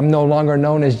as. I'm no longer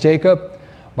known as Jacob,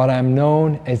 but I'm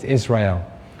known as Israel.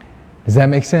 Does that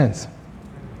make sense?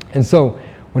 And so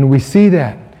when we see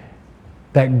that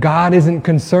God isn't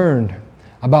concerned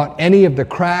about any of the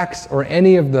cracks or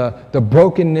any of the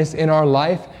brokenness in our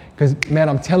life, because man,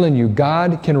 I'm telling you,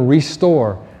 God can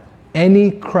restore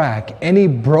any crack, any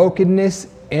brokenness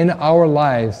in our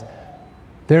lives.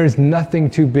 There is nothing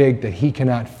too big that He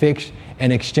cannot fix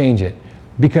and exchange it,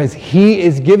 because He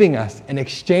is giving us an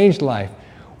exchanged life.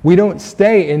 We don't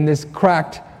stay in this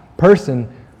cracked person.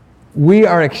 We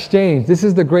are exchanged. This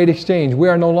is the great exchange. We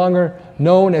are no longer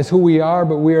known as who we are,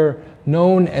 but we are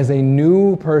known as a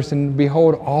new person.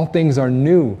 Behold, all things are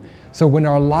new. So when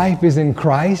our life is in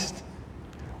Christ,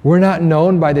 we're not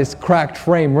known by this cracked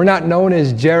frame. We're not known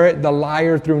as Jarrett, the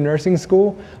liar through nursing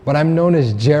school, but I'm known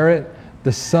as Jarrett,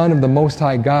 the son of the Most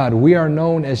High God. We are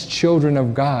known as children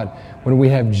of God when we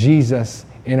have Jesus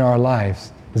in our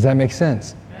lives. Does that make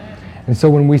sense? And so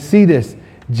when we see this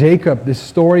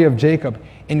story of Jacob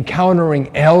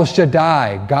encountering El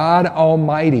Shaddai, God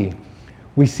Almighty,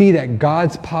 we see that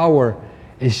God's power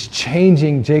is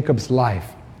changing Jacob's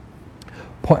life.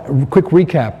 Quick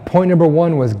recap. Point number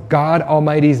 1 was God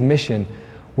Almighty's mission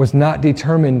was not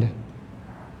determined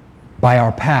by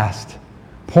our past.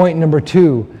 Point number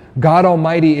 2, God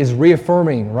Almighty is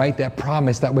reaffirming, right, that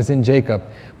promise that was in Jacob.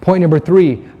 Point number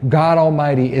 3, God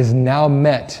Almighty is now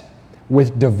met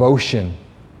with devotion.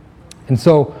 And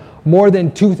so more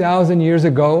than 2,000 years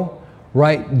ago,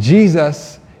 right,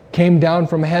 Jesus came down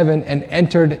from heaven and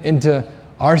entered into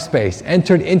our space,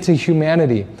 entered into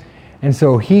humanity. And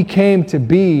so He came to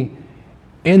be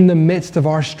in the midst of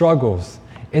our struggles,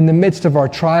 in the midst of our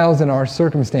trials and our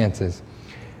circumstances.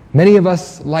 Many of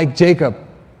us, like Jacob,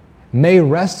 may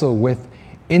wrestle with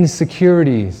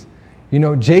insecurities. You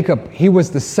know, Jacob, he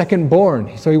was the second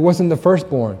born, so he wasn't the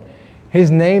firstborn. His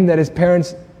name that his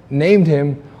parents named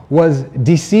him was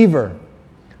Deceiver.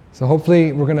 So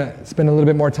hopefully we're going to spend a little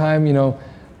bit more time,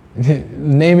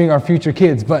 naming our future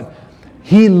kids. But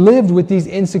he lived with these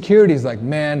insecurities like,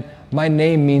 man, my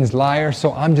name means liar,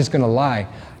 so I'm just going to lie.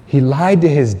 He lied to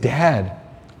his dad.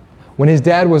 When his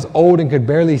dad was old and could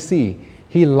barely see,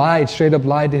 he straight up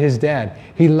lied to his dad.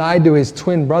 He lied to his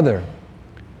twin brother.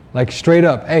 Like straight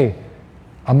up, hey,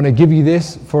 I'm going to give you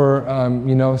this for,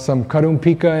 some karum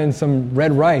pika and some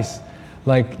red rice.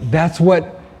 Like that's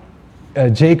what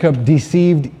Jacob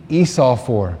deceived Esau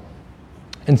for.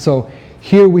 And so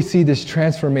here we see this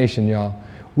transformation, y'all.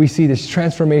 We see this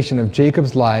transformation of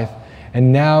Jacob's life,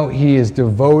 and now he is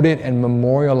devoted and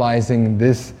memorializing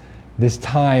this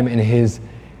time in his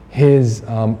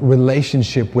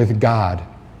relationship with God.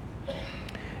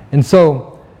 And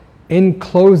so, in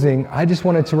closing, I just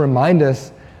wanted to remind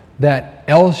us that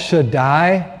El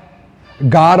Shaddai,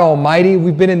 God Almighty,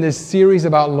 we've been in this series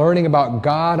about learning about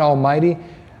God Almighty.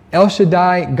 El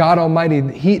Shaddai, God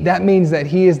Almighty, that means that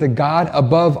He is the God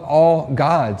above all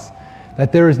gods.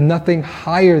 that there is nothing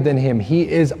higher than him. He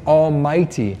is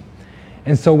almighty.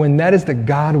 And so when that is the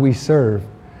God we serve,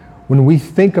 when we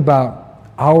think about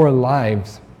our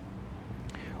lives,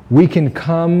 we can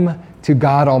come to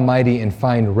God Almighty and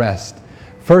find rest.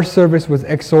 First service was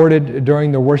exhorted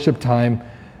during the worship time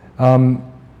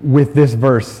with this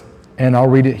verse, and I'll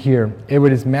read it here. It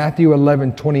is Matthew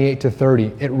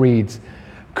 11:28-30. It reads,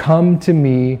 "Come to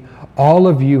me, all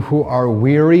of you who are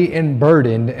weary and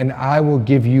burdened, and I will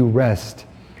give you rest.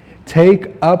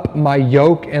 Take up my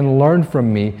yoke and learn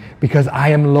from me, because I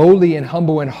am lowly and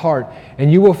humble in heart,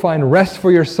 and you will find rest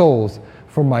for your souls.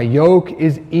 For my yoke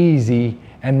is easy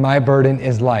and my burden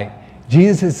is light."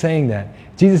 Jesus is saying that.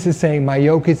 Jesus is saying, my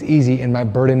yoke is easy and my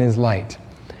burden is light.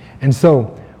 And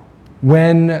so,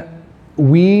 when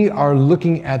we are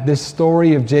looking at this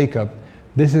story of Jacob,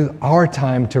 this is our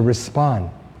time to respond.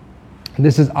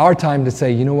 This is our time to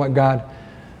say, you know what, God?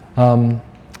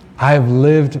 I've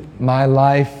lived my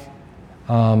life.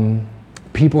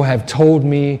 People have told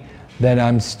me that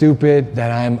I'm stupid,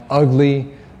 that I'm ugly,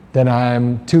 that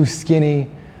I'm too skinny,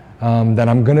 that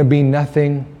I'm going to be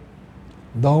nothing.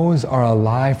 Those are a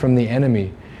lie from the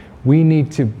enemy. We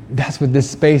need to, that's what this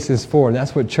space is for.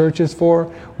 That's what church is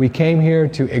for. We came here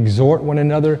to exhort one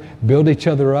another, build each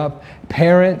other up.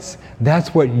 Parents,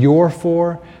 that's what you're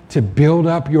for, to build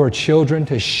up your children,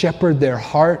 to shepherd their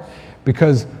heart.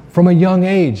 Because from a young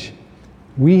age,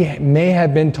 we may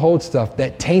have been told stuff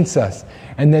that taints us.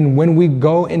 And then when we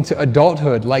go into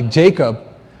adulthood, like Jacob,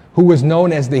 who was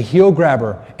known as the heel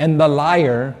grabber and the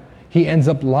liar, he ends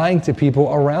up lying to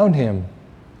people around him.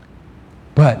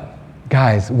 But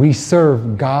guys, we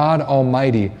serve God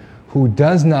Almighty, who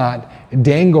does not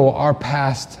dangle our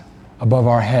past above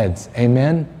our heads.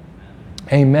 Amen?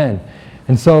 Amen.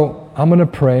 And so I'm going to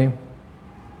pray,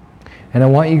 and I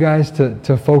want you guys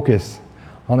to focus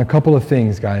on a couple of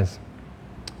things, guys.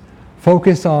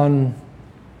 Focus on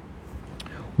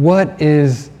what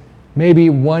is maybe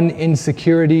one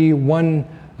insecurity, one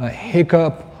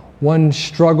hiccup, one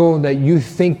struggle that you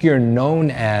think you're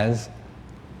known as.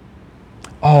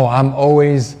 Oh, I'm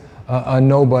always a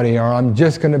nobody, or I'm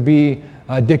just going to be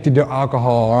addicted to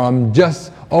alcohol, or I'm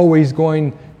just always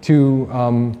going to,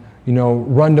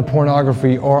 run to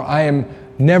pornography, or I am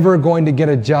never going to get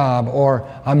a job, or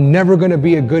I'm never going to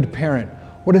be a good parent.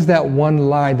 What is that one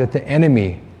lie that the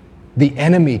enemy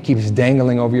keeps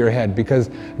dangling over your head?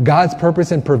 Because God's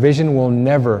purpose and provision will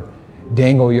never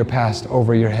dangle your past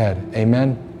over your head.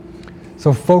 Amen?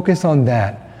 So focus on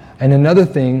that. And another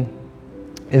thing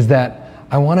is that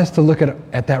I want us to look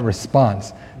at that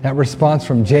response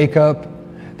from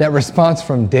Jacob, that response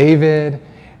from David,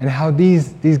 and how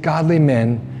these godly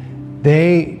men,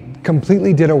 they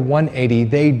completely did a 180.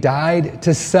 They died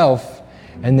to self,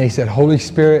 and they said, Holy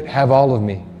Spirit, have all of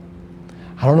me.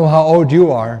 I don't know how old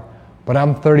you are, but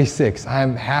I'm 36.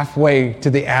 I'm halfway to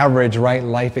the average, right,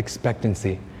 life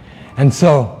expectancy. And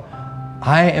so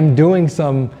I am doing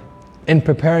some, in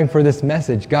preparing for this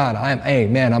message, God,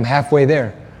 I'm halfway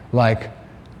there. Like,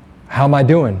 how am I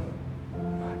doing?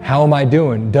 How am I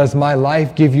doing? Does my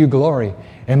life give you glory?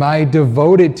 Am I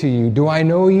devoted to you? Do I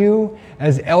know you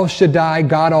as El Shaddai,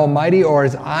 God Almighty, or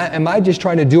am I just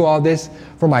trying to do all this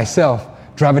for myself?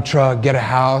 Drive a truck, get a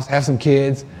house, have some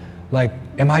kids. Like,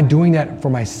 am I doing that for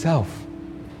myself?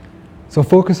 So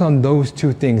focus on those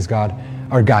two things, God,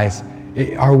 or guys.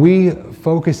 Are we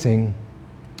focusing?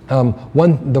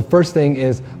 The first thing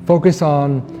is focus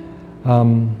on.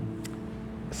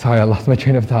 Sorry, I lost my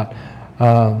train of thought.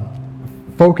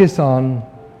 Focus on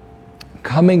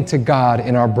coming to God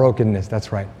in our brokenness.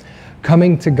 That's right.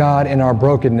 Coming to God in our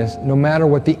brokenness, no matter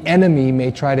what the enemy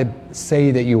may try to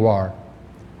say that you are.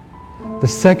 The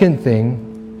second thing,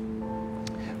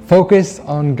 focus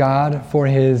on God for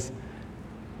His,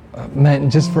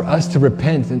 just for us to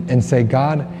repent and say,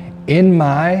 God, in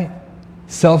my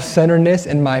self-centeredness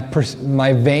and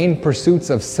my vain pursuits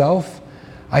of self,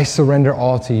 I surrender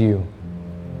all to you.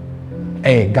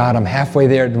 Hey, God, I'm halfway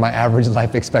there to my average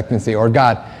life expectancy. Or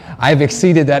God, I've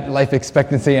exceeded that life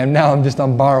expectancy and now I'm just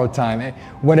on borrowed time.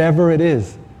 Whatever it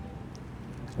is.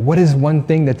 What is one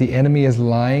thing that the enemy is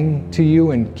lying to you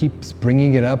and keeps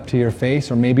bringing it up to your face?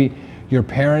 Or maybe your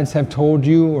parents have told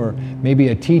you, or maybe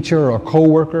a teacher or a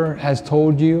coworker has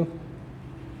told you.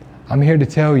 I'm here to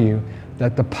tell you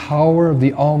that the power of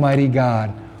the Almighty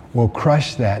God will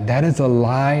crush that. That is a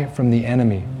lie from the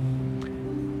enemy.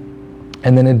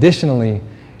 And then additionally,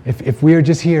 if we are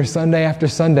just here Sunday after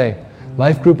Sunday,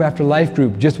 life group after life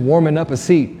group, just warming up a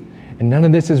seat, and none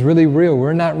of this is really real,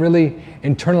 we're not really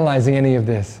internalizing any of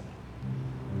this,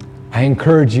 I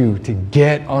encourage you to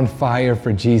get on fire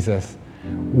for Jesus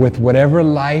with whatever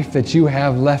life that you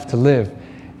have left to live.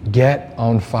 Get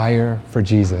on fire for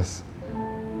Jesus.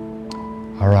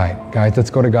 All right, guys, let's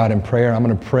go to God in prayer. I'm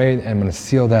going to pray and I'm going to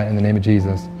seal that in the name of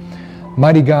Jesus.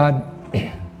 Mighty God,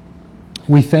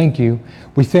 we thank you.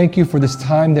 We thank you for this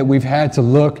time that we've had to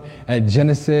look at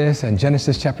Genesis and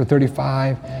Genesis chapter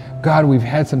 35. God, we've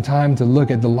had some time to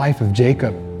look at the life of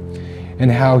Jacob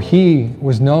and how he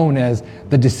was known as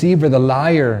the deceiver, the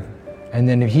liar, and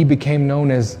then he became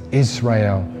known as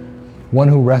Israel, one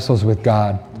who wrestles with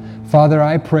God. Father,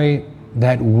 I pray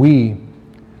that we,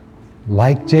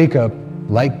 like Jacob,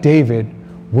 like David,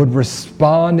 would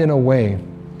respond in a way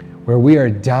where we are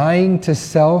dying to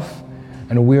self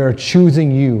and we are choosing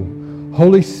you.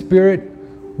 Holy Spirit,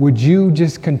 would you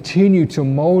just continue to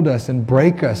mold us and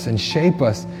break us and shape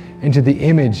us into the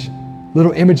image,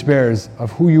 little image bearers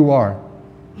of who you are.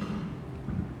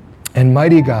 And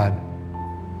mighty God,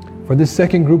 for this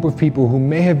second group of people who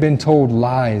may have been told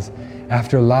lies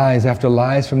after lies after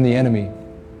lies from the enemy,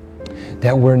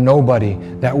 that we're nobody,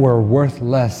 that we're worth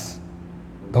less,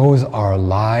 those are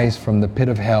lies from the pit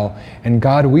of hell. And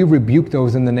God, we rebuke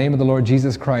those in the name of the Lord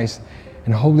Jesus Christ.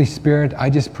 And Holy Spirit, I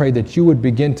just pray that you would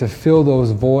begin to fill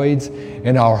those voids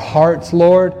in our hearts,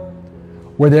 Lord,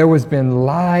 where there has been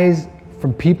lies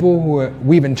from people who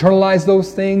we've internalized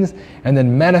those things and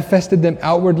then manifested them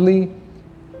outwardly.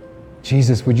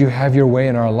 Jesus, would you have your way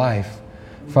in our life?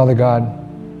 Father God,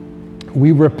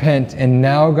 we repent, and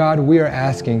now, God, we are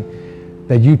asking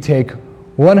that you take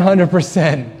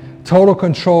 100% total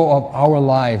control of our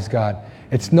lives, God.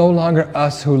 It's no longer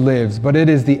us who lives, but it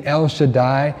is the El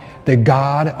Shaddai, the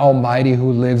God Almighty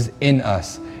who lives in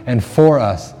us and for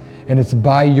us. And it's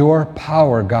by your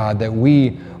power, God, that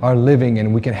we are living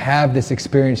and we can have this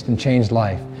experienced and changed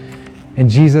life. And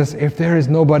Jesus, if there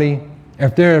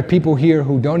are people here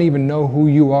who don't even know who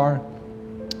you are,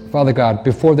 Father God,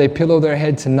 before they pillow their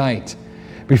head tonight,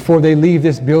 before they leave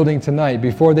this building tonight,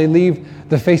 before they leave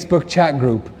the Facebook chat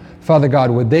group, Father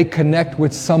God, would they connect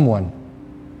with someone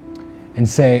and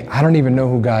say, I don't even know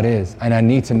who God is, and I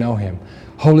need to know him.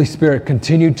 Holy Spirit,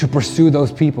 continue to pursue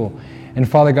those people. And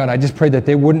Father God, I just pray that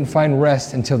they wouldn't find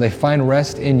rest until they find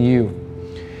rest in you.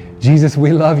 Jesus,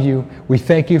 we love you. We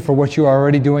thank you for what you are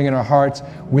already doing in our hearts.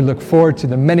 We look forward to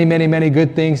the many, many, many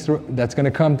good things that's going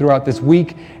to come throughout this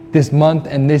week, this month,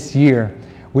 and this year.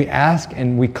 We ask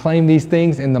and we claim these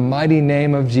things in the mighty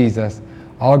name of Jesus.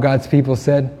 All God's people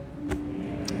said,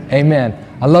 amen.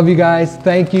 I love you guys.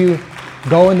 Thank you.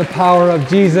 Go in the power of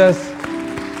Jesus.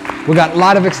 We got a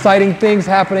lot of exciting things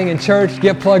happening in church.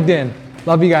 Get plugged in.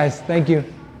 Love you guys. Thank you.